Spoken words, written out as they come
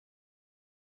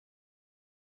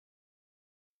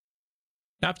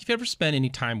Now, if you've ever spent any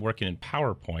time working in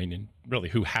PowerPoint, and really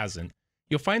who hasn't,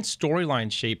 you'll find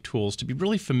storyline shape tools to be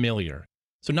really familiar.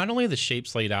 So not only are the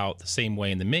shapes laid out the same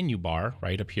way in the menu bar,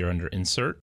 right up here under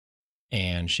Insert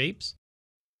and Shapes,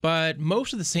 but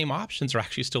most of the same options are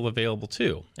actually still available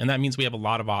too. And that means we have a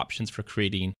lot of options for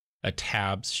creating a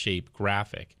tabs shape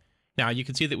graphic. Now you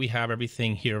can see that we have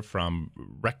everything here from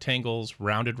rectangles,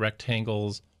 rounded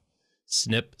rectangles,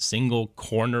 snip single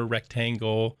corner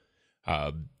rectangle,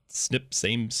 snip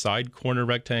same side corner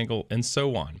rectangle, and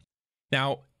so on.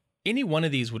 Now, any one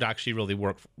of these would actually really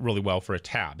work really well for a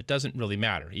tab. It doesn't really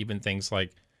matter. Even things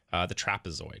like the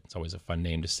trapezoid. It's always a fun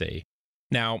name to say.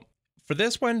 Now, for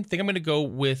this one, I think I'm going to go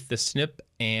with the snip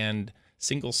and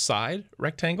single side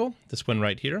rectangle. This one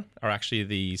right here, or actually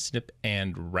the snip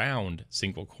and round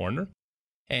single corner.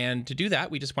 And to do that,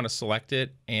 we just want to select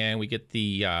it and we get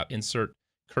the insert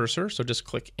cursor. So just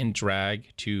click and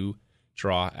drag to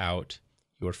draw out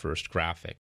your first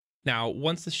graphic. Now,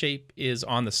 once the shape is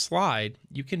on the slide,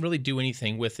 you can really do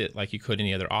anything with it like you could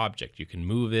any other object. You can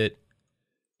move it,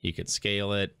 you can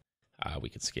scale it, we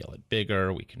can scale it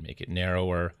bigger, we can make it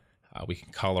narrower, we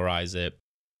can colorize it.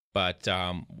 But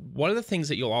one of the things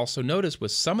that you'll also notice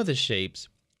with some of the shapes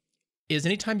is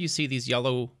anytime you see these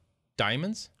yellow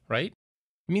diamonds, right?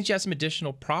 It means you have some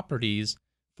additional properties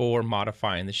for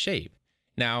modifying the shape.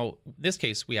 Now, in this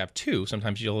case, we have two.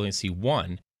 Sometimes you'll only see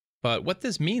one. But what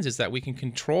this means is that we can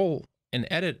control and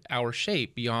edit our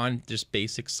shape beyond just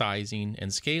basic sizing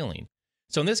and scaling.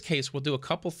 So in this case, we'll do a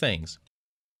couple things.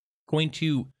 Going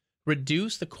to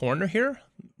reduce the corner here,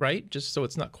 right? Just so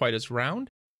it's not quite as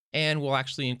round. And we'll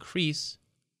actually increase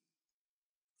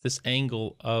this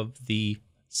angle of the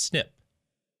snip.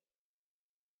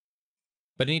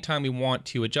 But anytime we want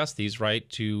to adjust these, right,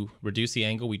 to reduce the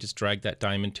angle, we just drag that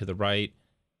diamond to the right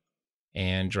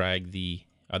and drag the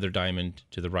other diamond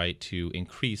to the right to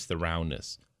increase the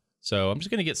roundness. So I'm just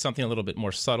going to get something a little bit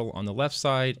more subtle on the left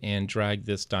side and drag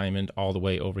this diamond all the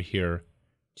way over here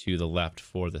to the left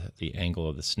for the angle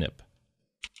of the snip.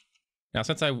 Now,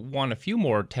 since I want a few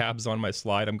more tabs on my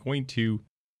slide, I'm going to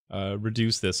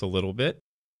reduce this a little bit,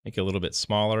 make it a little bit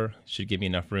smaller. Should give me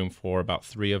enough room for about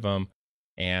 3 of them.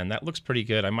 And that looks pretty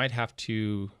good. I might have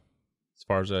to, as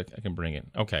far as I can bring it.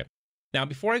 Okay. Now,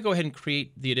 before I go ahead and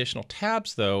create the additional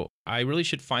tabs, though, I really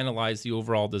should finalize the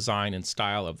overall design and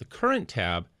style of the current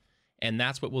tab, and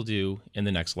that's what we'll do in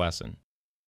the next lesson.